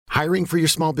Hiring for your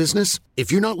small business?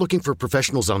 If you're not looking for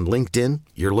professionals on LinkedIn,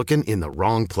 you're looking in the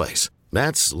wrong place.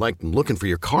 That's like looking for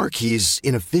your car keys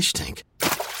in a fish tank.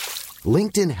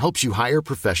 LinkedIn helps you hire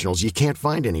professionals you can't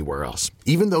find anywhere else,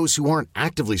 even those who aren't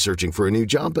actively searching for a new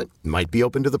job but might be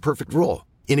open to the perfect role.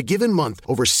 In a given month,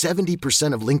 over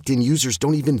 70% of LinkedIn users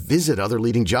don't even visit other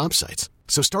leading job sites.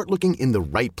 So start looking in the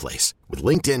right place. With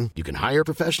LinkedIn, you can hire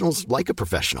professionals like a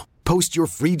professional. Post your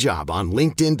free job on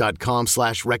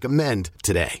linkedin.com/recommend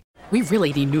today. We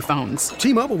really need new phones.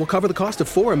 T-Mobile will cover the cost of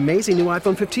 4 amazing new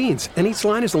iPhone 15s, and each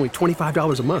line is only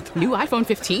 $25 a month. New iPhone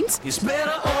 15s? It's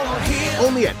better over here.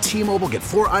 Only at T-Mobile, get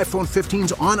 4 iPhone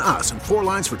 15s on us and 4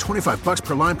 lines for $25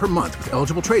 per line per month with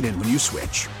eligible trade-in when you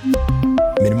switch.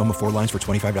 Minimum of 4 lines for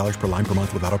 $25 per line per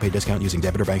month with autopay discount using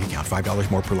debit or bank account. $5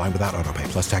 more per line without autopay,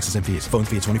 plus taxes and fees. Phone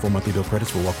fee at 24 monthly bill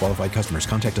credits for well-qualified customers.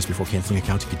 Contact us before canceling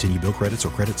account to continue bill credits or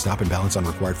credit stop and balance on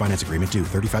required finance agreement due.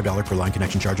 $35 per line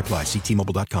connection charge applies. See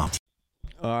T-Mobile.com.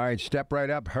 All right, step right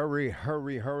up. Hurry,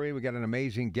 hurry, hurry. We got an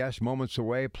amazing guest moments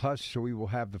away. Plus, so we will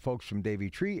have the folks from Davey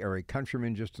Tree, Eric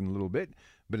Countryman, just in a little bit.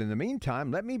 But in the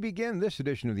meantime, let me begin this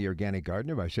edition of The Organic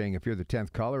Gardener by saying if you're the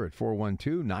 10th caller at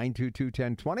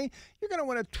 412-922-1020, you're going to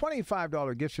win a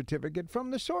 $25 gift certificate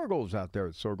from the Sorgels out there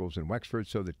at Sorgels in Wexford.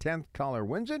 So the 10th caller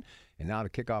wins it. And now to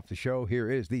kick off the show, here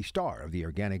is the star of The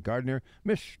Organic Gardener,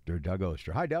 Mr. Doug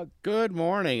Oster. Hi, Doug. Good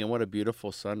morning, and what a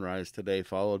beautiful sunrise today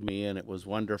followed me in. It was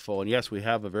wonderful. And yes, we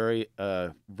have a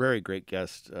very great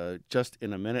guest just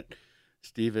in a minute.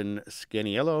 Stephen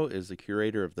Scaniello is the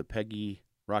curator of the Peggy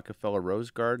Rockefeller Rose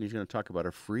Garden. He's going to talk about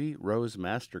a free rose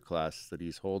masterclass that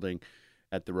he's holding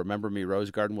at the Remember Me Rose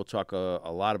Garden. We'll talk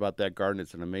a lot about that garden.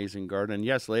 It's an amazing garden. And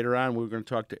yes, later on, we're going to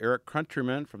talk to Eric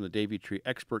Countryman from the Davey Tree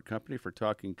Expert Company for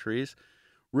Talking Trees.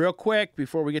 Real quick,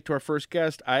 before we get to our first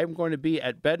guest, I'm going to be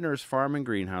at Bedner's Farm and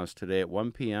Greenhouse today at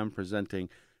 1 p.m. presenting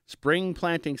Spring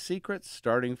Planting Secrets,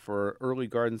 starting for early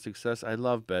garden success. I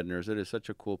love Bedner's. It is such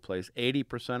a cool place.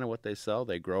 80% of what they sell,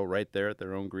 they grow right there at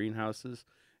their own greenhouses.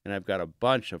 And I've got a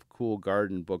bunch of cool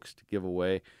garden books to give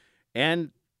away. And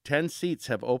 10 seats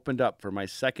have opened up for my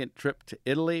second trip to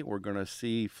Italy. We're going to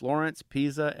see Florence,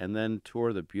 Pisa, and then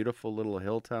tour the beautiful little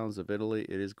hill towns of Italy.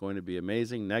 It is going to be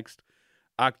amazing. Next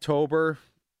October,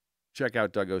 check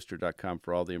out DougOster.com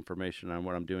for all the information on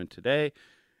what I'm doing today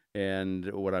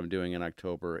and what I'm doing in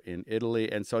October in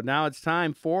Italy. And so now it's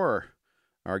time for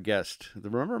our guest. The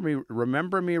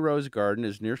Remember Me Rose Garden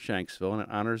is near Shanksville, and it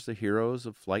honors the heroes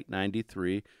of Flight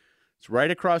 93. It's right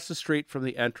across the street from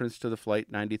the entrance to the Flight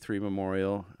 93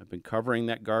 Memorial. I've been covering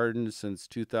that garden since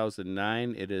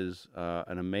 2009. It is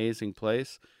an amazing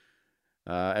place.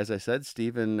 As I said,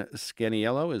 Stephen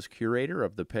Scaniello is curator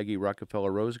of the Peggy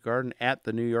Rockefeller Rose Garden at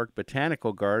the New York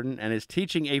Botanical Garden and is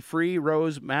teaching a free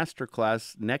rose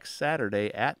masterclass next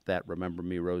Saturday at that Remember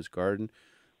Me Rose Garden,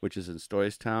 which is in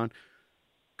Stoystown.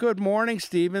 Good morning,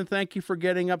 Stephen. Thank you for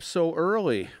getting up so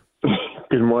early.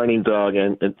 Good morning, Doug,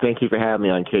 and thank you for having me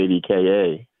on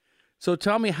KDKA. So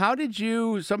tell me,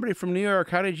 somebody from New York,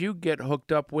 how did you get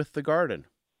hooked up with the garden?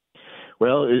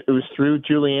 Well, it was through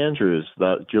Julie Andrews,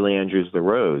 the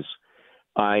Rose.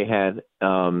 I had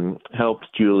helped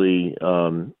Julie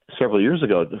several years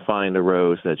ago to find a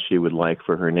rose that she would like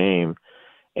for her name,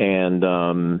 and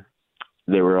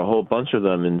there were a whole bunch of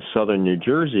them in southern New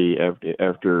Jersey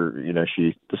after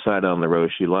she decided on the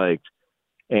rose she liked.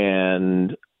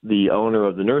 And the owner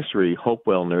of the nursery,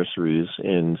 Hopewell Nurseries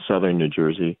in southern New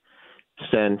Jersey,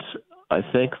 sent, I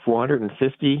think,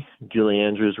 450 Julie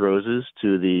Andrews roses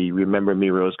to the Remember Me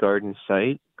Rose Garden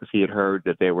site because he had heard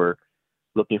that they were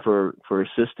looking for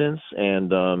assistance.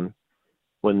 And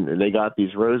when they got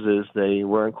these roses, they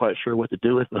weren't quite sure what to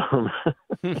do with them.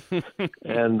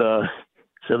 And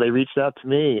so they reached out to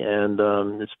me, and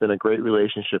it's been a great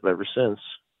relationship ever since.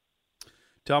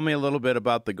 Tell me a little bit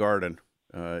about the garden,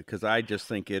 because I just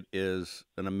think it is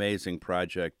an amazing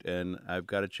project, and I've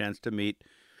got a chance to meet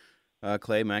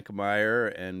Clay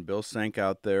McEmeyer and Bill Senk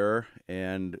out there,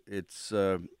 and it's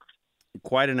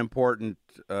quite an important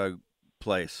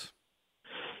place.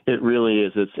 It really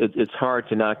is. It's hard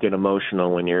to not get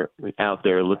emotional when you're out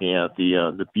there looking at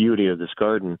the beauty of this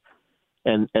garden.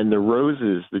 And the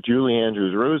roses, the Julie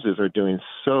Andrews roses, are doing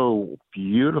so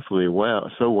beautifully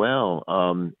well,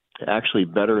 actually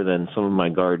better than some of my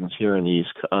gardens here on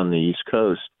the East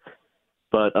Coast.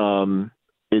 But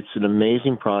it's an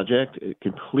amazing project,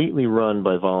 completely run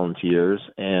by volunteers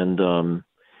and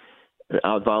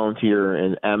volunteer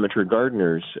and amateur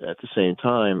gardeners at the same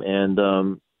time,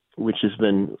 and which has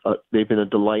been they've been a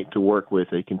delight to work with.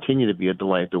 They continue to be a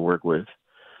delight to work with.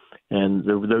 And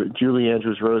the Julie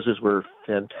Andrews roses were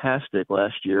fantastic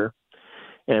last year.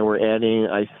 And we're adding,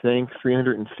 I think,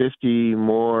 350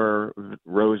 more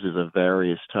roses of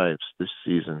various types this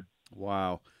season.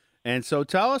 Wow. And so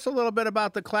tell us a little bit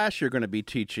about the class you're going to be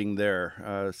teaching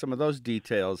there, some of those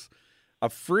details. A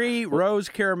free rose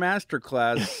care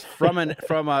masterclass from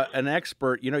an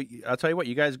expert. You know, I'll tell you what,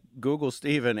 you guys Google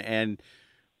Stephen, and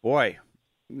boy,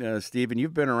 Stephen,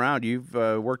 you've been around. You've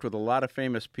worked with a lot of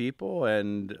famous people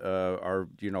and are,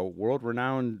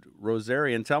 world-renowned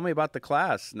rosarian. Tell me about the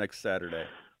class next Saturday.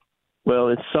 Well,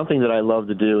 it's something that I love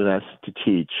to do, and that's to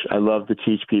teach. I love to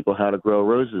teach people how to grow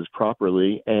roses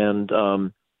properly, and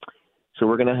so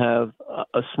we're going to have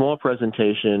a small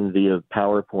presentation via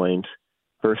PowerPoint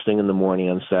first thing in the morning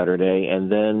on Saturday,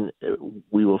 and then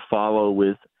we will follow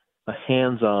with a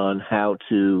hands-on how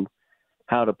to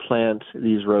plant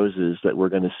these roses that we're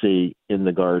going to see in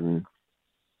the garden.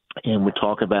 And we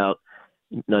talk about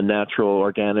natural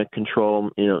organic control,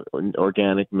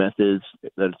 organic methods,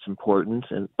 that it's important.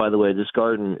 And by the way, this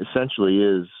garden essentially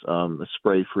is a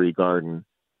spray-free garden.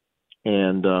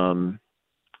 And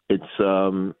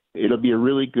it'll be a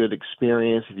really good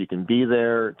experience if you can be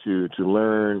there to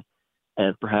learn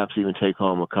and perhaps even take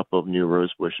home a couple of new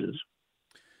rose bushes.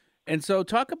 And so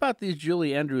talk about these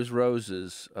Julie Andrews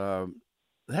roses.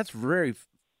 That's very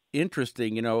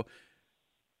interesting.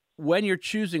 When you're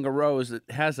choosing a rose that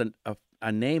has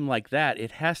a name like that,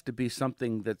 it has to be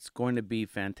something that's going to be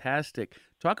fantastic.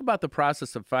 Talk about the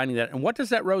process of finding that, and what does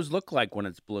that rose look like when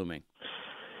it's blooming?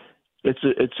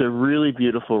 It's a really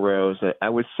beautiful rose. I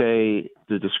would say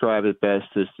to describe it best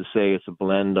is to say it's a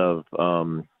blend of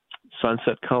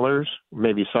sunset colors,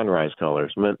 maybe sunrise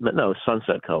colors. No,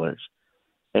 sunset colors.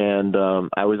 And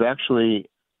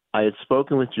I had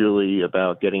spoken with Julie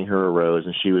about getting her a rose,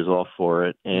 and she was all for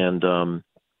it. And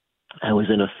I was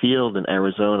in a field in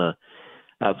Arizona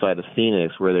outside of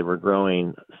Phoenix where they were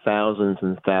growing thousands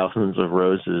and thousands of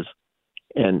roses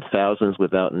and thousands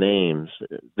without names.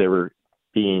 They were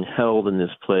being held in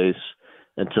this place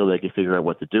until they could figure out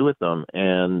what to do with them.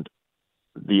 And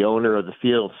the owner of the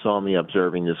field saw me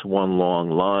observing this one long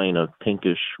line of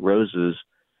pinkish roses,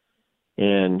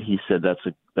 and he said,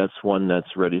 that's one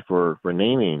that's ready for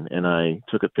naming. And I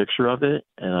took a picture of it,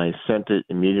 and I sent it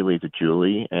immediately to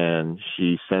Julie, and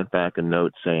she sent back a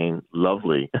note saying,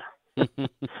 lovely.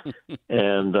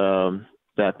 And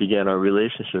that began our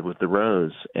relationship with the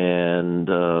rose. And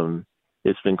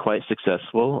it's been quite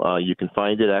successful. You can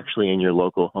find it actually in your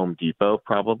local Home Depot,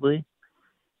 probably.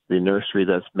 The nursery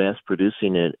that's mass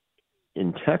producing it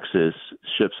in Texas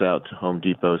ships out to Home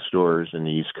Depot stores in the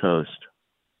East Coast.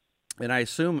 And I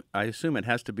assume it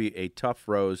has to be a tough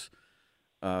rose,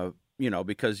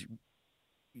 because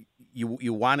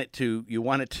you want it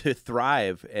to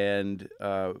thrive. And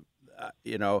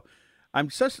I'm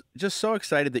just so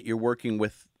excited that you're working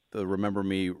with the Remember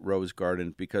Me Rose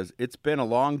Garden, because it's been a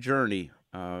long journey.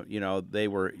 They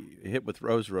were hit with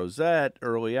Rose Rosette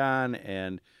early on,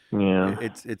 and yeah,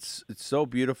 it's so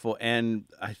beautiful. And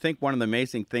I think one of the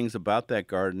amazing things about that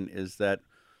garden is that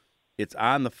it's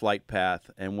on the flight path,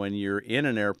 and when you're in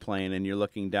an airplane and you're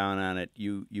looking down on it,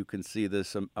 you can see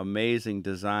this amazing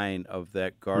design of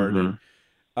that garden.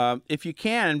 Mm-hmm. If you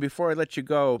can, before I let you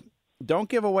go, don't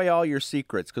give away all your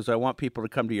secrets, because I want people to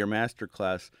come to your master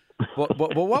class. But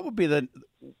what would be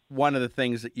one of the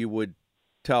things that you would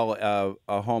tell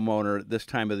a homeowner this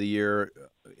time of the year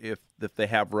if they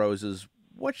have roses?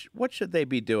 What should they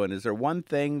be doing? Is there one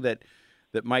thing that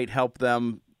might help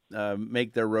them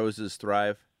make their roses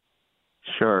thrive?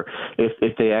 Sure.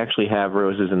 If they actually have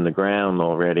roses in the ground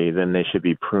already, then they should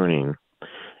be pruning.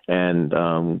 And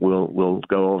we'll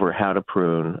go over how to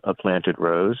prune a planted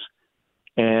rose.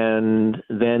 And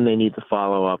then they need to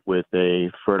follow up with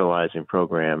a fertilizing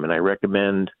program. And I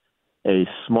recommend a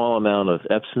small amount of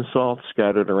Epsom salt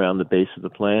scattered around the base of the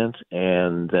plant,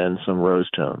 and then some rose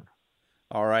tone.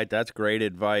 All right, that's great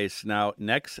advice. Now,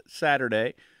 next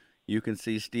Saturday, you can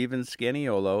see Stephen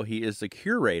Scaniolo. He is the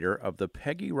curator of the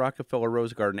Peggy Rockefeller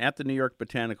Rose Garden at the New York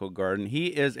Botanical Garden. He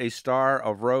is a star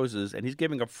of roses, and he's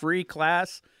giving a free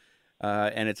class,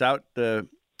 and it's out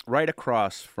right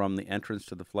across from the entrance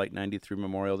to the Flight 93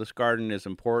 Memorial. This garden is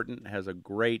important, has a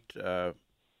great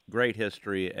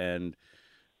history, and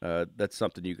that's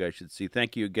something you guys should see.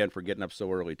 Thank you again for getting up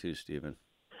so early, too, Stephen.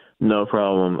 No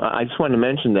problem. I just wanted to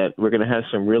mention that we're going to have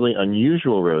some really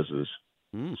unusual roses.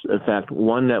 In fact,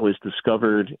 one that was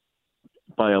discovered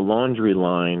by a laundry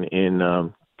line in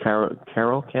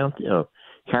Carroll County,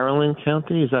 Caroline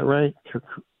County, is that right?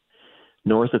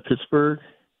 North of Pittsburgh.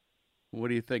 What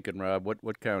are you thinking, Rob?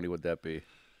 What county would that be?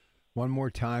 One more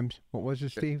time. What was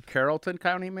it, Steve? Carrollton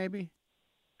County, maybe?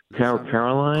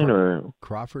 Caroline or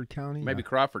Crawford County? Maybe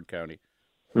Crawford County.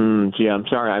 Gee, I'm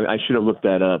sorry. I should have looked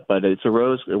that up, but it's a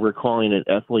rose. We're calling it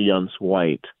Ethel Young's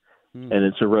White, and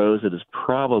it's a rose that is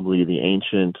probably the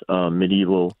ancient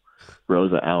medieval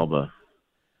Rosa alba,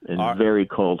 and very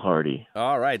cold hardy.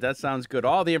 All right, that sounds good.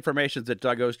 All the information's at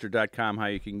DougOster.com, how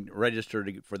you can register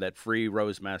for that free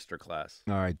Rose Masterclass.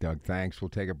 All right, Doug, thanks. We'll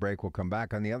take a break. We'll come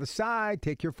back on the other side.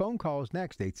 Take your phone calls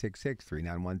next,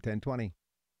 866-391-1020.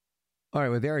 All right,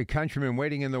 with Eric Countryman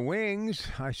waiting in the wings,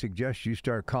 I suggest you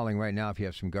start calling right now if you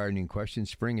have some gardening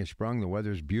questions. Spring has sprung. The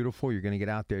weather's beautiful. You're going to get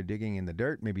out there digging in the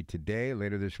dirt, maybe today,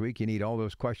 later this week. You need all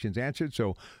those questions answered.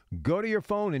 So go to your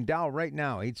phone and dial right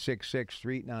now,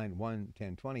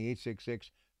 866-391-1020,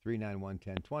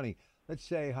 866-391-1020. Let's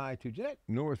say hi to Jeanette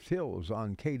North Hills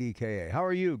on KDKA. How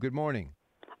are you? Good morning.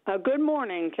 Good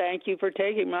morning. Thank you for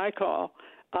taking my call.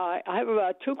 I have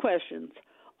about two questions.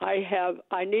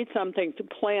 I need something to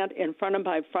plant in front of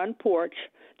my front porch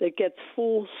that gets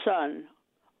full sun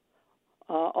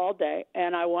all day,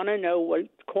 and I want to know what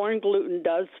corn gluten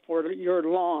does for your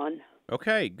lawn.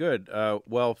 Okay, good.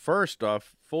 Well, first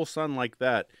off, full sun like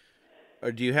that,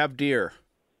 do you have deer?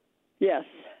 Yes.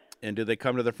 And do they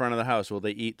come to the front of the house? Will they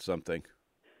eat something?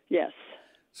 Yes.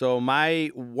 So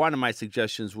one of my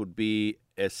suggestions would be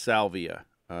a salvia.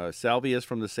 Salvia is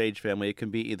from the sage family. It can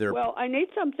be either... Well, I need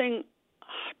something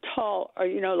tall, or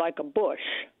like a bush.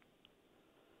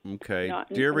 Okay,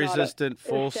 deer-resistant,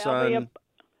 full sun.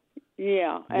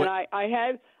 Yeah, and I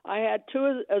had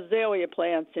two azalea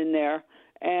plants in there,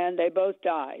 and they both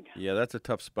died. Yeah, that's a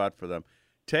tough spot for them.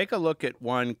 Take a look at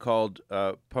one called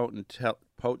potentilla.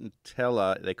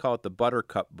 They call it the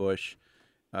buttercup bush.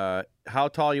 How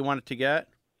tall you want it to get?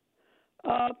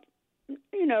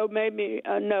 Maybe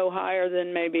no higher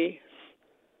than maybe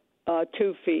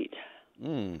 2 feet.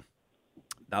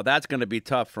 Now, that's going to be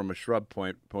tough from a shrub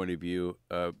point of view.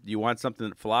 You want something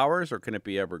that flowers, or can it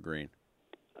be evergreen?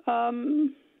 I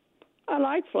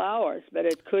like flowers, but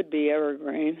it could be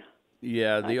evergreen.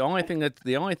 Yeah, the only thing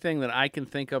that I can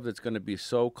think of that's going to be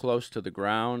so close to the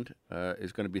ground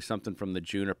is going to be something from the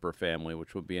juniper family,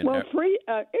 which would be it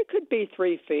could be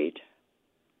 3 feet.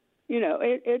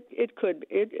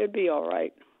 It'd be all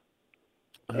right.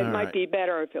 It might be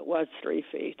better if it was 3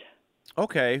 feet.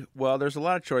 Okay, well, there's a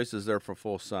lot of choices there for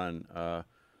full sun.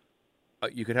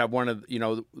 You could have one of,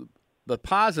 the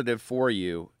positive for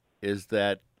you is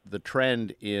that the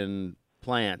trend in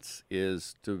plants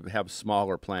is to have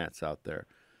smaller plants out there.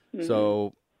 Mm-hmm.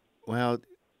 So,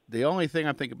 the only thing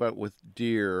I'm thinking about with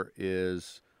deer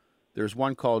is there's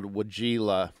one called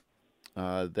Weigela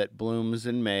that blooms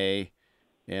in May.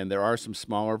 And there are some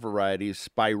smaller varieties.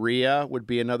 Spirea would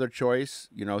be another choice.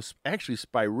 Actually,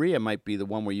 Spirea might be the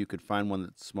one where you could find one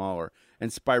that's smaller.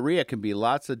 And Spirea can be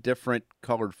lots of different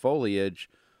colored foliage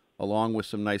along with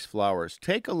some nice flowers.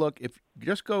 Take a look. If you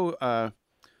just go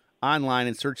online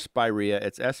and search Spirea,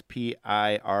 it's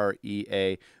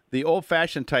Spirea. The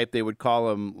old-fashioned type, they would call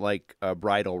them like a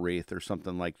bridal wreath or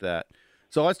something like that.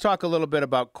 So let's talk a little bit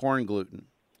about corn gluten.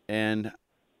 And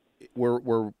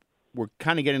we're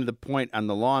kind of getting to the point on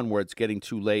the lawn where it's getting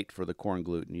too late for the corn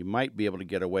gluten. You might be able to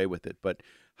get away with it. But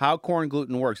how corn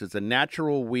gluten works, it's a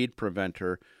natural weed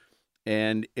preventer,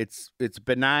 and it's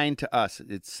benign to us.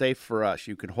 It's safe for us.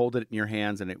 You can hold it in your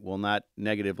hands, and it will not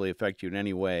negatively affect you in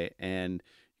any way, and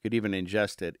you could even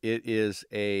ingest it. It is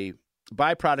a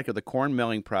byproduct of the corn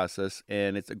milling process,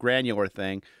 and it's a granular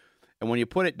thing. And when you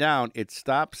put it down, it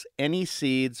stops any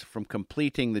seeds from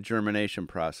completing the germination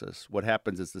process. What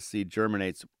happens is the seed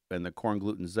germinates and the corn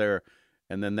gluten's there,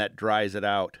 and then that dries it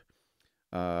out.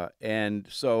 And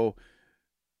so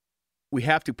we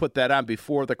have to put that on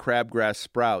before the crabgrass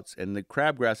sprouts, and the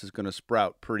crabgrass is going to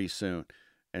sprout pretty soon.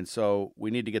 And so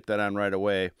we need to get that on right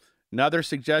away. Another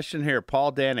suggestion here,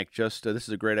 Paul Danick this is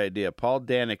a great idea. Paul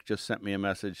Danick just sent me a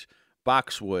message.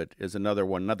 Boxwood is another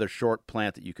one, another short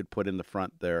plant that you could put in the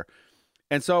front there.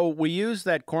 And so we use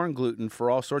that corn gluten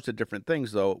for all sorts of different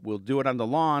things, though. We'll do it on the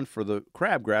lawn for the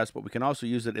crabgrass, but we can also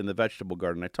use it in the vegetable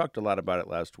garden. I talked a lot about it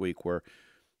last week, where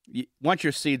once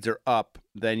your seeds are up,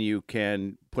 then you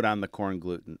can put on the corn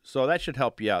gluten. So that should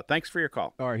help you out. Thanks for your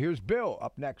call. All right, here's Bill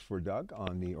up next for Doug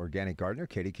on the Organic Gardener,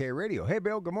 KDK Radio. Hey,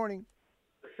 Bill, good morning.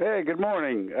 Hey, good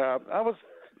morning. I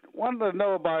wanted to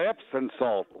know about Epsom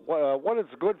salt, what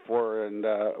it's good for, and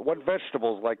what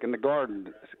vegetables, like in the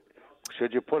garden,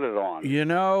 should you put it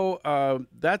on?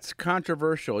 That's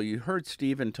controversial. You heard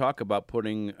Stephen talk about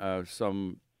putting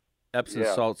some Epsom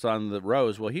salts on the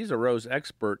rose. Well, he's a rose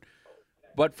expert.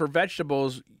 But for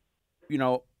vegetables,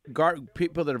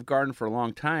 people that have gardened for a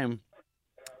long time,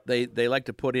 they like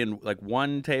to put in like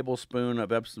 1 tablespoon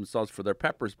of Epsom salts for their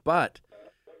peppers. But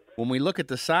when we look at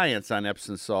the science on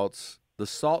Epsom salts, the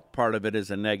salt part of it is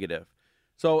a negative.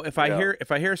 So if I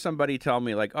hear somebody tell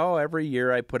me like, oh, every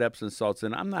year I put Epsom salts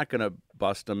in, I'm not going to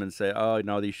bust them and say, oh,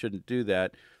 no, you shouldn't do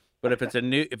that. But if it's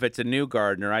a new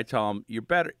gardener, I tell them you're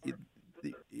better.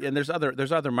 And there's other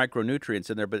micronutrients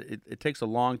in there, but it takes a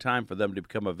long time for them to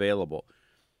become available.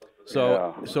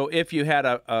 So if you had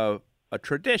a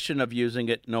tradition of using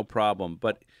it, no problem.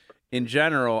 But in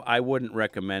general, I wouldn't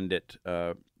recommend it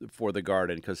for the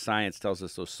garden because science tells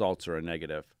us those salts are a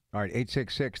negative. All right,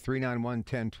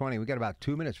 866-391-1020. We got about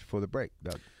 2 minutes before the break,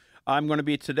 Doug. I'm going to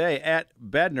be today at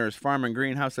Bedner's Farm and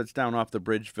Greenhouse. That's down off the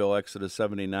Bridgeville, Exodus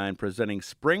 79, presenting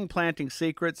spring planting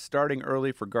secrets, starting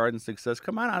early for garden success.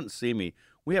 Come on out and see me.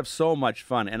 We have so much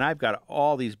fun, and I've got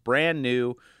all these brand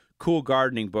new, cool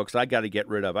gardening books I got to get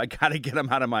rid of. I got to get them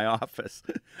out of my office.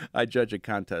 I judge a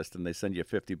contest, and they send you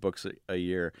 50 books a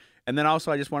year. And then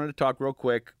also, I just wanted to talk real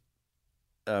quick.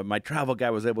 My travel guy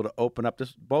was able to open up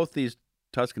both these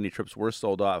Tuscany trips were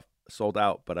sold out,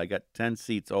 but I got 10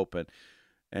 seats open.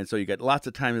 And so you got lots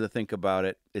of time to think about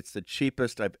it. It's the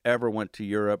cheapest I've ever went to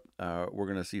Europe. We're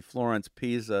going to see Florence,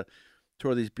 Pisa,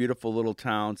 tour these beautiful little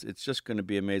towns. It's just going to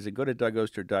be amazing. Go to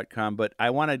DougOster.com. But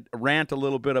I want to rant a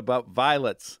little bit about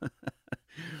violets.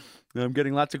 I'm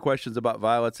getting lots of questions about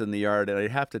violets in the yard, and I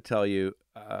have to tell you,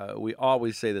 we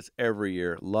always say this every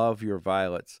year, love your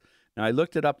violets. Now, I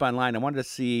looked it up online. I wanted to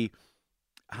see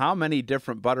how many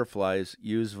different butterflies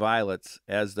use violets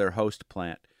as their host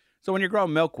plant. So when you're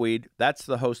growing milkweed, that's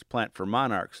the host plant for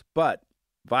monarchs. But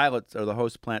violets are the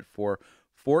host plant for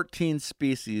 14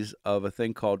 species of a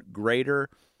thing called greater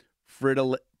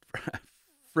fritillarias,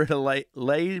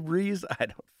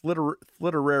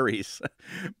 flitterarias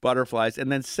butterflies, and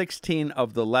then 16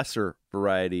 of the lesser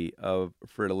variety of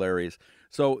fritillarias.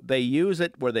 So they use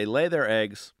it where they lay their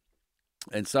eggs.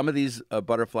 And some of these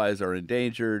butterflies are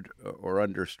endangered or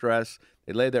under stress.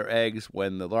 They lay their eggs.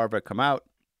 When the larvae come out,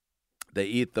 they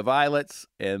eat the violets,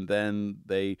 and then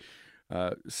they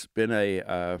spin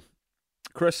a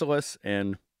chrysalis,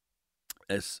 and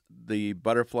as the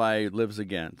butterfly lives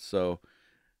again. So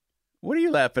what are you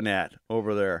laughing at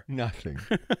over there? Nothing.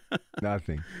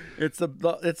 Nothing. It's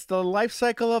the life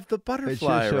cycle of the butterfly, It's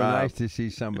just so Rob. nice to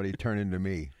see somebody turn into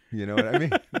me. You know what I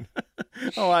mean?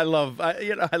 Oh, I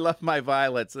love my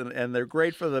violets, and they're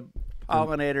great for the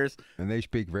pollinators. And they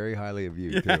speak very highly of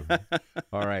you, too.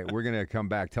 All right, we're going to come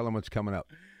back. Tell them what's coming up.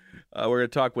 We're going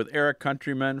to talk with Eric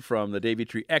Countryman from the Davey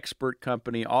Tree Expert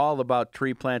Company, all about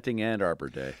tree planting and Arbor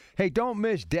Day. Hey, don't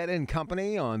miss Dead &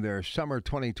 Company on their Summer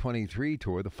 2023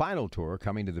 tour, the final tour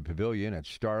coming to the Pavilion at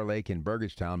Star Lake in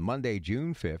Burgettstown, Monday,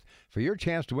 June 5th. For your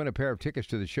chance to win a pair of tickets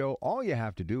to the show, all you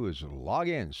have to do is log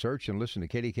in, search and listen to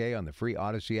KDK on the free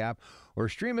Odyssey app, or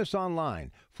stream us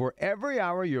online. For every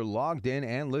hour you're logged in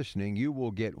and listening, you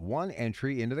will get one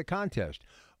entry into the contest.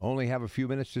 Only have a few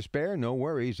minutes to spare? No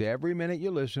worries. Every minute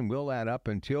you listen will add up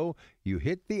until you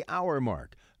hit the hour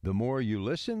mark. The more you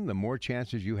listen, the more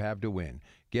chances you have to win.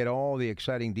 Get all the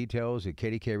exciting details at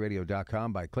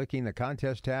kdkradio.com by clicking the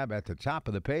contest tab at the top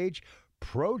of the page.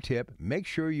 Pro tip, make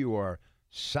sure you are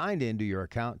signed into your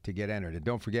account to get entered. And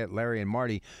don't forget, Larry and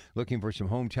Marty looking for some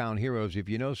hometown heroes. If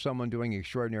you know someone doing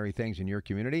extraordinary things in your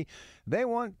community, they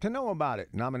want to know about it.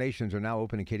 Nominations are now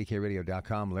open at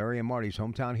kdkradio.com. Larry and Marty's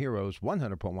Hometown Heroes,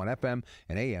 100.1 FM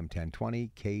and AM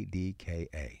 1020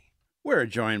 KDKA. We're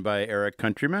joined by Eric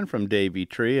Countryman from Davey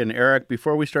Tree. And Eric,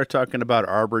 before we start talking about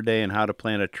Arbor Day and how to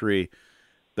plant a tree,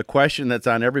 the question that's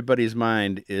on everybody's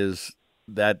mind is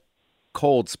that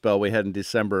cold spell we had in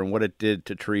December and what it did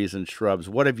to trees and shrubs.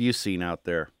 What have you seen out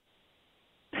there?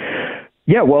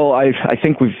 Yeah, well, I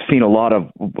think we've seen a lot of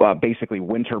basically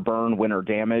winter burn, winter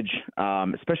damage,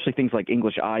 especially things like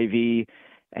English ivy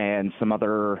and some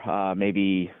other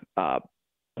maybe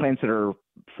plants that are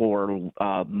for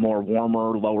more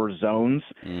warmer, lower zones.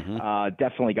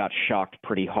 Definitely got shocked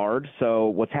pretty hard. So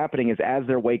what's happening is as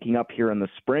they're waking up here in the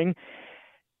spring,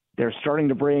 they're starting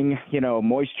to bring,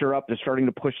 moisture up. They're starting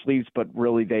to push leaves, but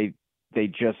really they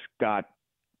just got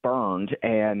burned.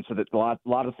 And so that a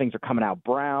lot of things are coming out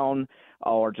brown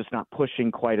or just not pushing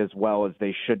quite as well as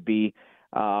they should be.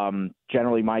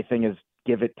 Generally, my thing is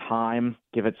give it time,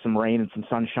 give it some rain and some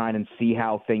sunshine and see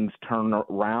how things turn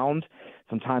around.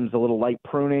 Sometimes a little light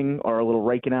pruning or a little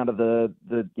raking out of the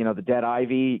dead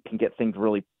ivy can get things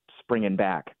really springing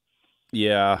back.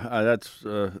 Yeah,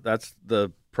 that's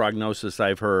the prognosis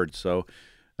I've heard. So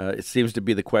it seems to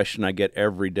be the question I get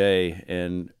every day.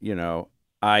 And,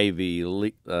 ivy,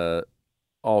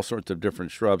 all sorts of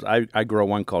different shrubs. I grow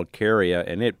one called Caria,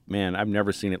 and I've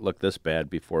never seen it look this bad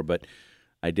before. But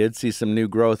I did see some new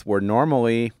growth where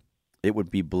normally it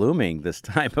would be blooming this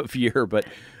time of year, but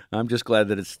I'm just glad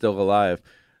that it's still alive.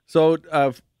 So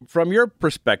from your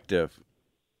perspective,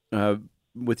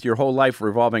 with your whole life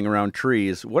revolving around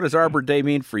trees, what does Arbor Day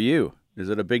mean for you? Is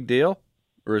it a big deal,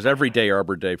 or is every day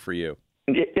Arbor Day for you?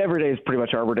 Every day is pretty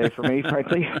much Arbor Day for me,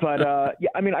 frankly. But yeah,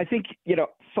 I mean, I think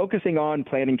focusing on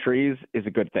planting trees is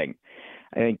a good thing.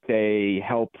 I think they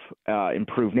help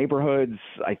improve neighborhoods.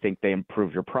 I think they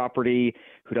improve your property.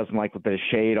 Who doesn't like a bit of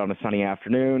shade on a sunny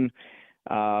afternoon?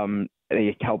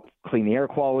 They help clean the air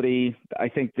quality. I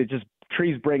think that just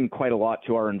trees bring quite a lot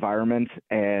to our environment.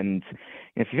 And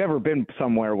if you've ever been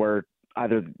somewhere where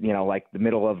either, like the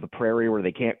middle of the prairie where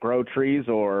they can't grow trees,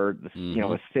 or,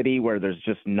 a city where there's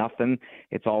just nothing,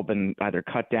 it's all been either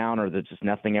cut down or there's just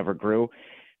nothing ever grew,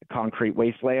 concrete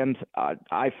wasteland.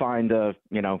 I find,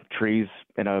 trees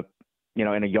in a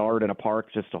yard in a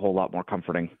park just a whole lot more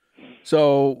comforting.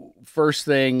 So first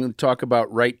thing, talk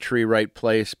about right tree, right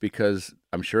place, because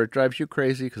I'm sure it drives you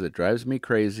crazy, because it drives me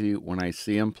crazy when I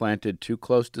see them planted too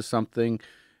close to something.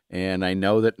 And I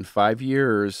know that in 5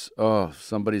 years,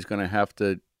 somebody's going to have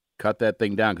to cut that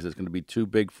thing down because it's going to be too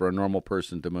big for a normal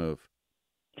person to move.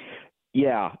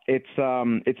 Yeah,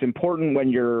 it's important when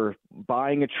you're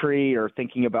buying a tree or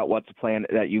thinking about what to plant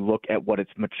that you look at what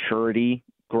its maturity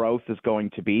growth is going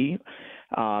to be,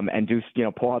 and do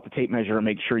pull out the tape measure and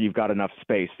make sure you've got enough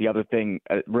space. The other thing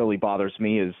that really bothers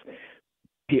me is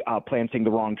planting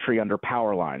the wrong tree under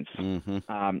power lines.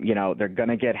 Mm-hmm. They're going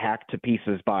to get hacked to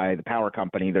pieces by the power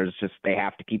company. They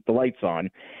have to keep the lights on.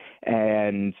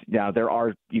 And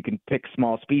you can pick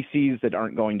small species that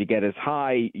aren't going to get as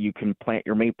high. You can plant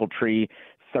your maple tree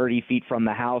 30 feet from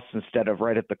the house instead of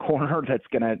right at the corner. That's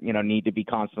going to, need to be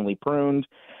constantly pruned.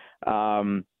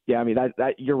 Yeah, I mean,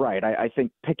 that you're right. I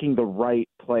think picking the right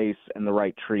place and the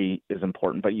right tree is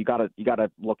important, but you gotta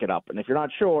look it up. And if you're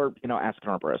not sure, ask an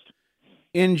arborist.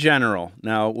 In general,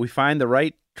 now we find the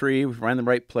right tree, we find the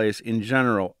right place. In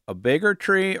general, a bigger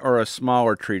tree or a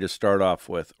smaller tree to start off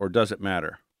with, or does it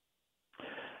matter?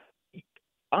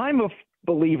 I'm a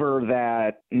believer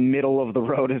that middle of the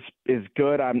road is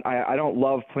good. I don't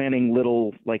love planting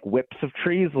little whips of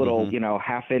trees, little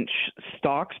half-inch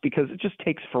stalks, because it just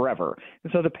takes forever,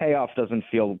 and so the payoff doesn't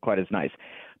feel quite as nice.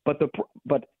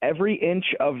 But every inch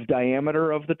of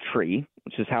diameter of the tree,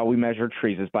 which is how we measure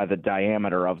trees, is by the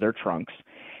diameter of their trunks,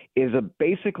 is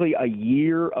basically a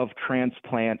year of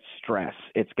transplant stress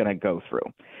it's going to go through.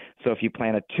 So if you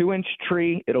plant a 2-inch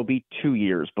tree, it'll be 2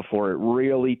 years before it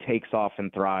really takes off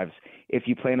and thrives. If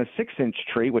you plant a 6-inch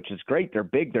tree, which is great, they're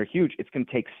big, they're huge, it's going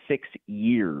to take 6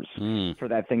 years for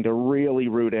that thing to really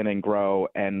root in and grow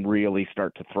and really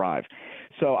start to thrive.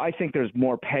 So I think there's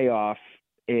more payoff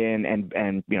in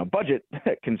and budget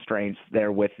constraints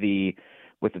there with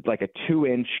like a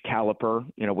 2-inch caliper,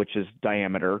 which is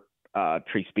diameter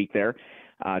tree speak there.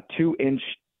 2-inch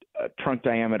trunk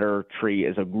diameter tree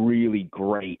is a really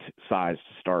great size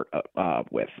to start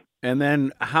with. And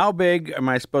then how big am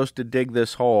I supposed to dig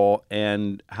this hole,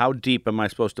 and how deep am I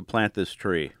supposed to plant this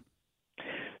tree?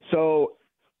 So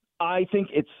I think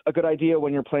it's a good idea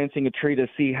when you're planting a tree to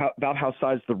see about how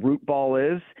size the root ball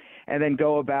is, and then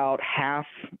go about half,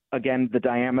 again, the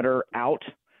diameter out,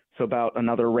 so about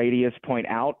another radius point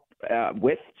out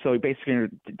width. So you basically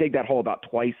dig that hole about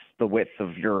twice the width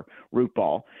of your root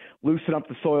ball, loosen up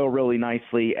the soil really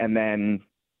nicely, and then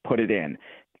put it in.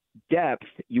 Depth,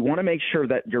 you want to make sure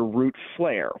that your root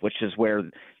flare, which is where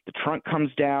the trunk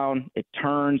comes down, it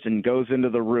turns and goes into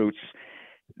the roots,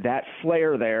 that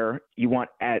flare there, you want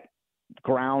at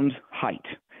ground height.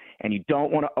 And you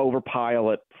don't want to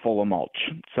overpile it full of mulch.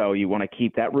 So you want to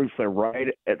keep that root flare right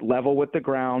at level with the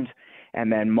ground,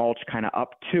 and then mulch kind of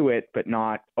up to it, but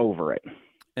not over it.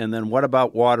 And then what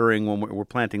about watering when we're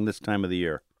planting this time of the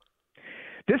year?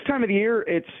 This time of the year,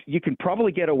 you can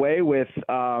probably get away with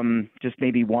just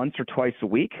maybe once or twice a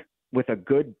week with a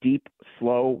good, deep,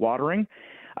 slow watering.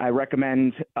 I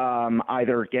recommend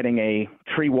either getting a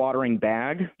tree watering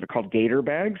bag. They're called gator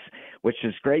bags, which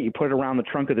is great. You put it around the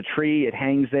trunk of the tree. It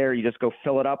hangs there. You just go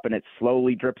fill it up, and it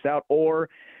slowly drips out. Or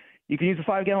you can use a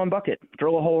 5-gallon bucket.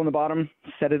 Drill a hole in the bottom,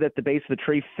 set it at the base of the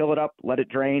tree, fill it up, let it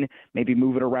drain, maybe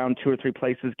move it around 2 or 3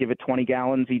 places, give it 20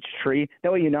 gallons each tree.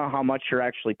 That way you know how much you're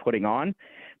actually putting on.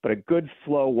 But a good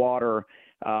slow water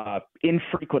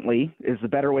infrequently is the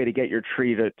better way to get your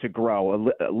tree to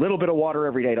grow. A little bit of water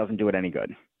every day doesn't do it any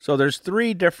good. So there's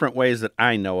 3 different ways that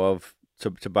I know of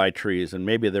to buy trees, and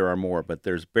maybe there are more, but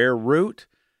there's bare root,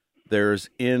 there's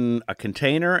in a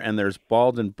container, and there's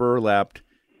balled and burlapped.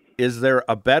 Is there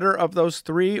a better of those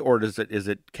 3, or is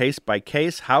it case by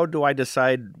case? How do I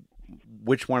decide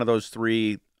which one of those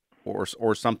 3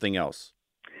 or something else?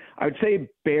 I would say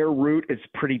bare root is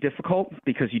pretty difficult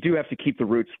because you do have to keep the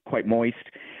roots quite moist.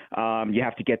 You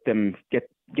have to get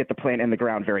the plant in the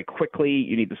ground very quickly.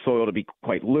 You need the soil to be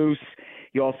quite loose.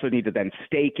 You also need to then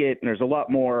stake it, and there's a lot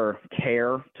more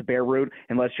care to bare root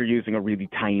unless you're using a really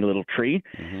tiny little tree.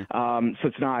 So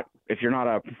it's not, if you're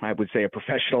not I would say a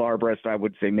professional arborist, I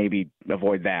would say maybe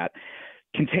avoid that.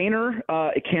 Container,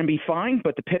 it can be fine,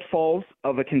 but the pitfalls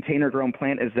of a container-grown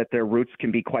plant is that their roots can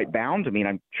be quite bound. I mean,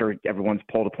 I'm sure everyone's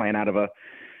pulled a plant out of a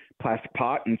plastic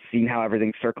pot and seen how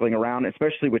everything's circling around.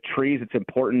 Especially with trees, it's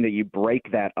important that you break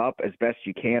that up as best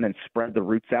you can and spread the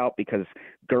roots out, because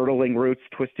girdling roots,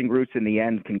 twisting roots in the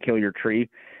end can kill your tree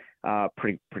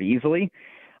pretty easily.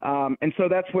 And so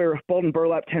that's where Baldwin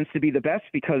burlap tends to be the best,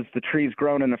 because the tree's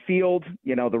grown in the field.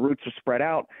 You know, the roots are spread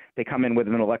out. They come in with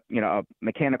a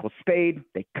mechanical spade.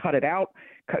 They cut it out,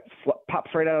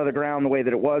 pops right out of the ground the way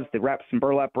that it was. They wrap some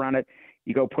burlap around it.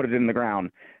 You go put it in the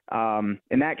ground.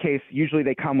 In that case, usually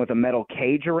they come with a metal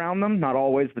cage around them. Not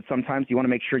always, but sometimes you want to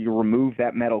make sure you remove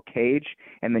that metal cage,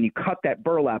 and then you cut that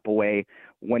burlap away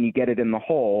when you get it in the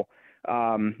hole.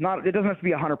 It doesn't have to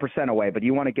be 100% away, but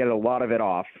you want to get a lot of it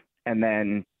off, and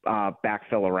then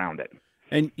backfill around it.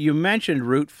 And you mentioned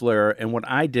root flare, and what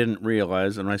I didn't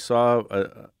realize, and I saw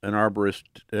an arborist,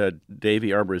 Davey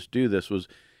arborist, do this, was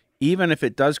even if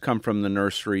it does come from the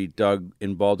nursery dug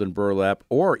in Baldwin burlap,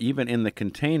 or even in the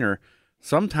container,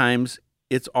 sometimes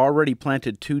it's already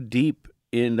planted too deep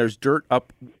in, there's dirt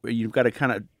up, you've got to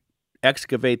kind of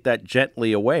excavate that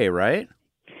gently away, right?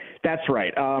 That's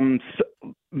right.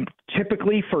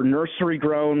 Typically for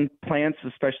nursery-grown plants,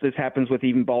 especially this happens with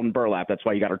even Baldwin burlap. That's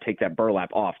why you got to take that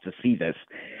burlap off to see this.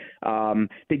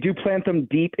 They do plant them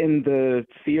deep in the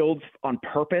fields on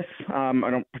purpose. I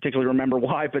don't particularly remember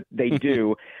why, but they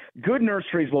do. Good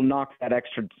nurseries will knock that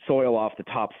extra soil off the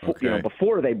top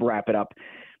before they wrap it up.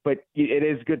 But it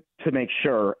is good to make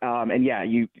sure.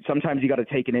 Sometimes you got to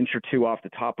take an inch or two off the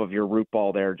top of your root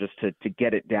ball there just to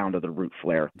get it down to the root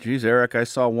flare. Geez, Eric, I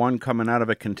saw one coming out of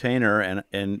a container,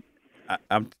 and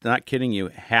I'm not kidding you,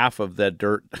 half of that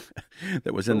dirt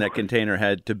that was in that container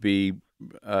had to be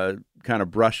kind of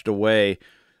brushed away.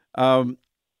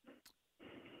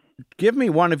 Give me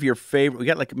one of your favorite. We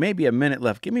got like maybe a minute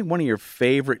left. Give me one of your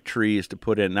favorite trees to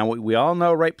put in. Now we all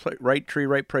know right tree,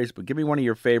 right place, but give me one of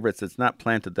your favorites that's not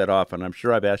planted that often. I'm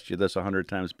sure I've asked you this 100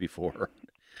 times before.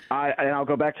 And I'll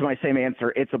go back to my same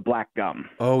answer. It's a black gum.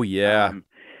 Oh yeah.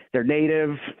 They're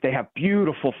native. They have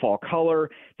beautiful fall color.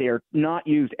 They are not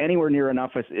used anywhere near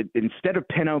enough. Instead of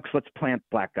pin oaks, let's plant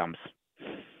black gums.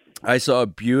 I saw a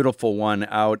beautiful one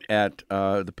out at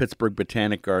the Pittsburgh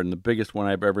Botanic Garden, the biggest one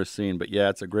I've ever seen. But, yeah,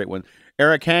 it's a great one.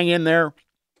 Eric, hang in there.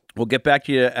 We'll get back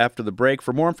to you after the break.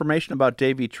 For more information about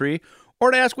Davey Tree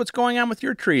or to ask what's going on with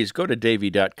your trees, go to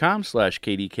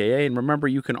davey.com/KDKA. And remember,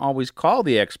 you can always call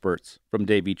the experts from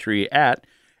Davey Tree at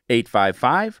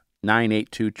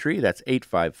 855-982-TREE. That's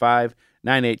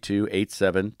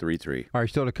 855-982-8733. All right,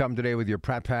 still to come today with your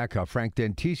Pratt Pack. Frank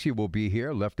Dentisi will be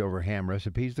here. Leftover ham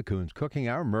recipes, the Coons Cooking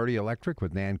Hour, Murdy Electric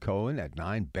with Nan Cohen at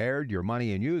 9. Baird, Your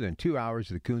Money and You, then 2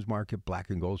 hours of the Coons Market Black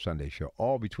and Gold Sunday Show,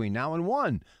 all between now and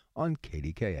 1 on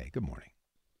KDKA. Good morning.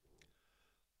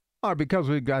 All right, because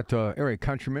we've got Eric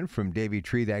Countryman from Davey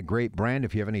Tree, that great brand.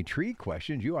 If you have any tree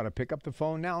questions, you ought to pick up the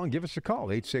phone now and give us a call,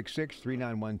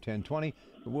 866-391-1020.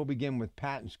 We'll begin with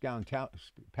Pat in Scott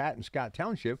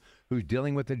Township, who's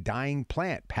dealing with a dying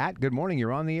plant. Pat, good morning.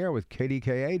 You're on the air with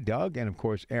KDKA, Doug, and, of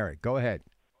course, Eric. Go ahead.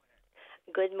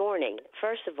 Good morning.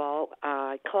 First of all,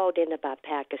 I called in about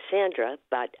Pachysandra,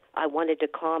 but I wanted to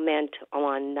comment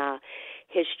on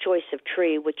his choice of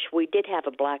tree, which we did have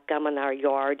a black gum in our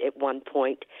yard at one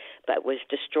point, but was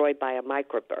destroyed by a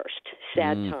microburst.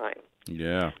 Sad time.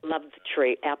 Yeah. Love the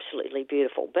tree. Absolutely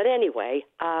beautiful. But anyway,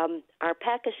 our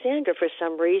Pachysandra, for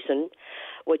some reason,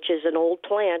 which is an old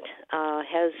plant,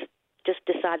 has just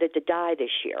decided to die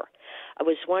this year. I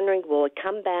was wondering, will it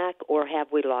come back or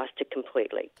have we lost it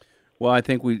completely? Well, I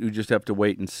think we just have to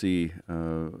wait and see.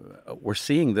 We're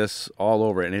seeing this all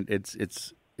over, and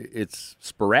it's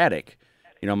sporadic.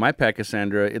 You know, my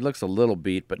Pachysandra, it looks a little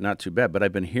beat, but not too bad. But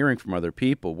I've been hearing from other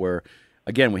people where,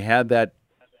 again, we had that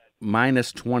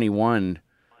minus 21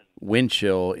 wind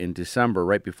chill in December,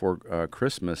 right before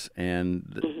Christmas,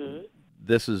 and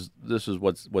this is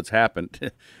what's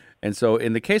happened. And so,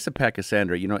 in the case of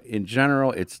Pachysandra, you know, in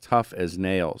general, it's tough as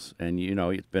nails, and you know,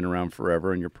 it's been around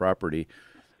forever in your property.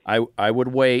 I would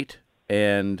wait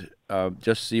and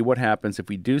just see what happens. If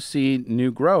we do see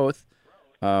new growth,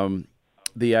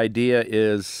 the idea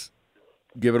is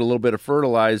give it a little bit of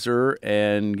fertilizer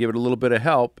and give it a little bit of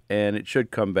help, and it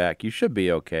should come back. You should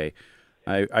be okay.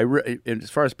 As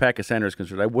far as Pachysandra is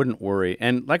concerned, I wouldn't worry.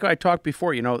 And like I talked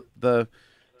before, you know,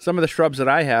 some of the shrubs that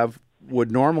I have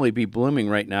would normally be blooming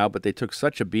right now, but they took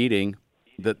such a beating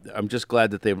I'm just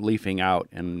glad that they're leafing out,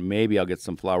 and maybe I'll get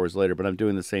some flowers later. But I'm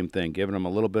doing the same thing, giving them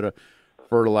a little bit of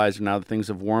fertilizer now that things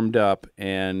have warmed up,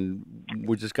 and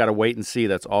we just got to wait and see.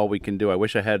 That's all we can do. I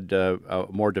wish I had a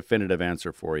more definitive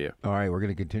answer for you. All right, we're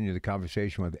going to continue the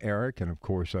conversation with Eric and, of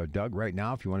course, Doug right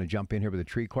now. If you want to jump in here with a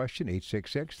tree question,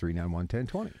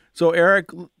 866-391-1020. So,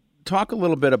 Eric, talk a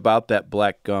little bit about that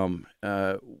black gum.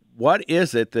 What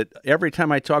is it that every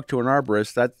time I talk to an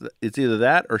arborist, it's either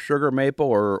that or sugar maple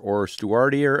or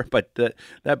Stewartia, but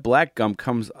that black gum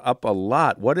comes up a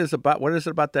lot. What is it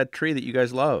about that tree that you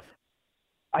guys love?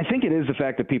 I think it is the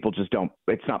fact that people just don't.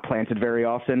 It's not planted very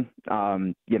often. For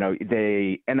me,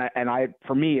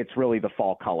 it's really the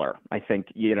fall color. I think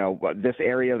this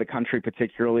area of the country,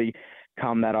 particularly,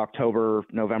 come that October,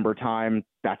 November time,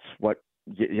 that's what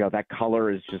that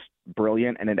color is just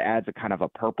brilliant, and it adds a kind of a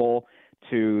purple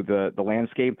to the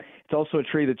landscape. It's also a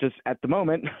tree that just at the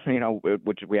moment,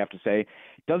 which we have to say,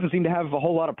 doesn't seem to have a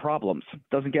whole lot of problems.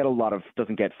 Doesn't get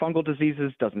fungal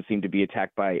diseases. Doesn't seem to be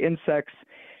attacked by insects.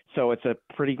 So it's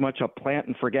pretty much a plant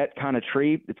and forget kind of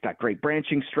tree. It's got great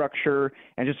branching structure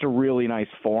and just a really nice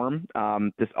form.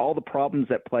 All the problems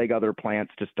that plague other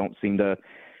plants just don't seem to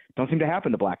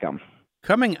happen to black gum.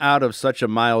 Coming out of such a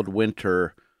mild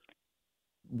winter,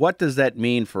 what does that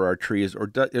mean for our trees, or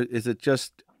is it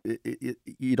just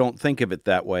you don't think of it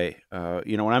that way?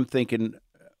 When I'm thinking,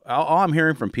 all I'm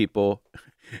hearing from people,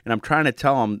 and I'm trying to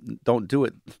tell them don't do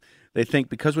it. They think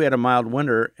because we had a mild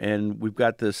winter and we've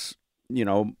got this. It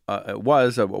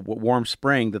was a warm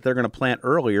spring that they're going to plant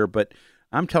earlier, but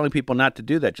I'm telling people not to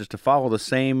do that, just to follow the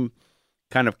same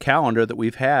kind of calendar that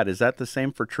we've had. Is that the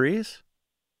same for trees?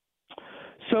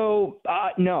 So,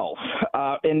 no.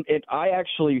 I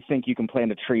actually think you can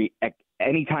plant a tree at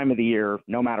any time of the year,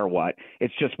 no matter what.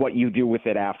 It's just what you do with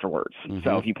it afterwards. Mm-hmm.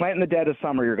 So if you plant in the dead of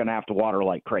summer, you're going to have to water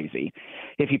like crazy.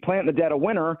 If you plant in the dead of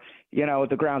winter,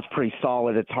 the ground's pretty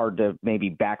solid. It's hard to maybe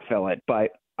backfill it,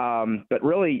 but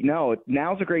really, no,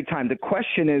 now's a great time. The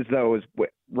question is, though,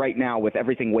 right now with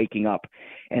everything waking up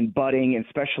and budding, and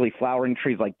especially flowering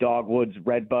trees like dogwoods,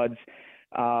 redbuds,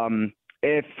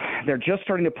 if they're just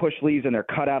starting to push leaves and they're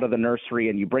cut out of the nursery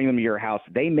and you bring them to your house,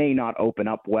 they may not open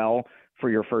up well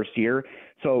for your first year.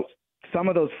 So some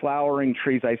of those flowering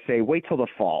trees, I say, wait till the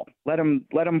fall. Let them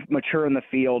mature in the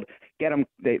field.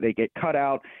 They get cut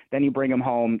out. Then you bring them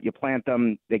home. You plant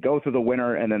them. They go through the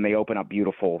winter, and then they open up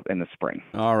beautiful in the spring.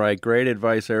 All right, great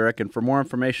advice, Eric. And for more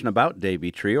information about Davey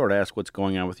Tree or to ask what's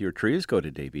going on with your trees, go to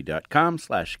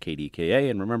davey.com/KDKA.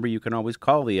 And remember, you can always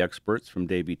call the experts from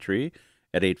Davey Tree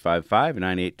at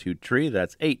 855-982-TREE.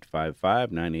 That's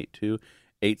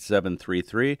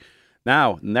 855-982-8733.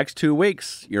 Now, next 2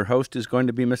 weeks, your host is going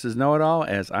to be Mrs. Know-It-All,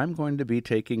 as I'm going to be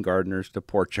taking gardeners to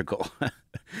Portugal.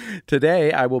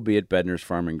 Today, I will be at Bedner's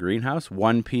Farm and Greenhouse,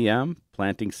 1 p.m.,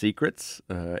 planting secrets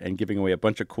and giving away a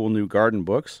bunch of cool new garden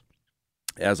books.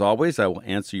 As always, I will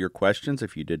answer your questions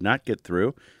if you did not get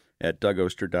through at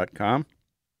DougOster.com.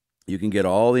 You can get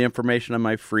all the information on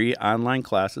my free online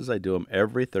classes. I do them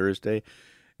every Thursday.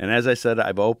 And as I said,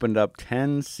 I've opened up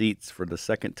 10 seats for the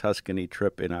second Tuscany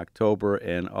trip in October.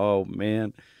 And, oh,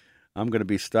 man, I'm going to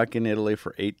be stuck in Italy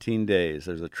for 18 days.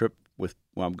 There's a trip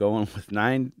I'm going with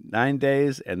nine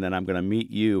days, and then I'm going to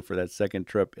meet you for that second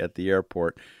trip at the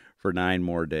airport for 9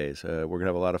 more days. We're going to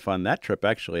have a lot of fun. That trip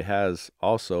actually has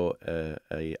also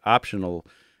a optional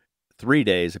 3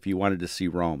 days if you wanted to see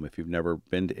Rome. If you've never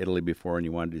been to Italy before and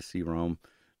you wanted to see Rome,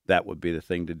 that would be the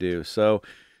thing to do. So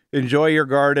enjoy your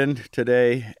garden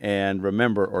today, and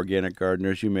remember, organic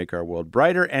gardeners, you make our world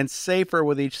brighter and safer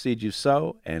with each seed you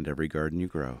sow and every garden you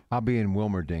grow. I'll be in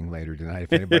Wilmerding later tonight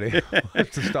if anybody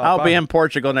wants to stop I'll by. be in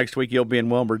Portugal next week. You'll be in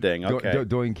Wilmerding. Okay.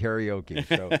 Doing karaoke.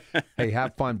 So, hey,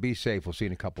 have fun. Be safe. We'll see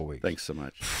you in a couple of weeks. Thanks so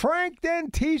much. Frank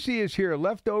Dentisi is here.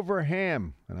 Leftover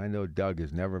ham. And I know Doug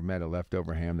has never met a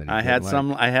leftover ham that he I had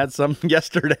some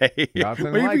yesterday.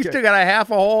 Nothing we like still it. got a half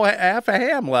a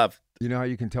ham left. You know how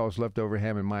you can tell it's leftover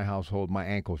ham in my household? My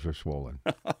ankles are swollen.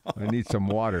 I need some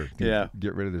water to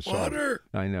get rid of the salt. Water.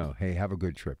 I know. Hey, have a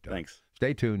good trip, Doug. Thanks.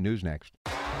 Stay tuned. News next.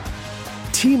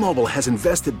 T-Mobile has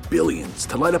invested billions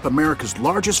to light up America's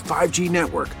largest 5G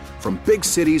network, from big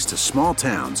cities to small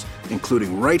towns,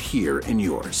 including right here in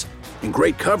yours. And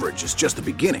great coverage is just the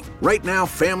beginning. Right now,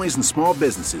 families and small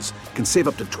businesses can save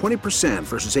up to 20%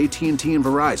 versus AT&T and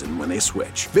Verizon when they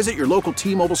switch. Visit your local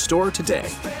T-Mobile store today.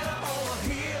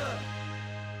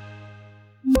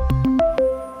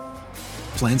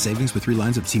 Plan savings with 3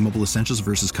 lines of T-Mobile Essentials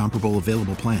versus comparable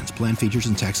available plans. Plan features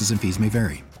and taxes and fees may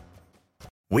vary.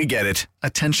 We get it.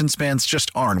 Attention spans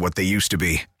just aren't what they used to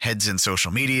be. Heads in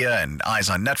social media and eyes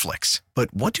on Netflix.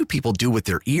 But what do people do with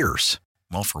their ears?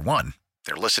 Well, for one,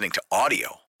 they're listening to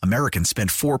audio. Americans spend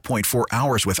 4.4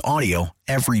 hours with audio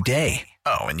every day.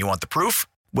 Oh, and you want the proof?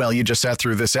 Well, you just sat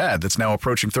through this ad that's now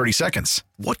approaching 30 seconds.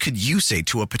 What could you say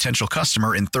to a potential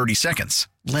customer in 30 seconds?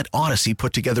 Let Odyssey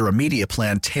put together a media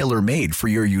plan tailor-made for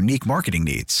your unique marketing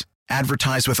needs.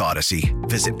 Advertise with Odyssey.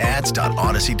 Visit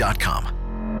ads.odyssey.com.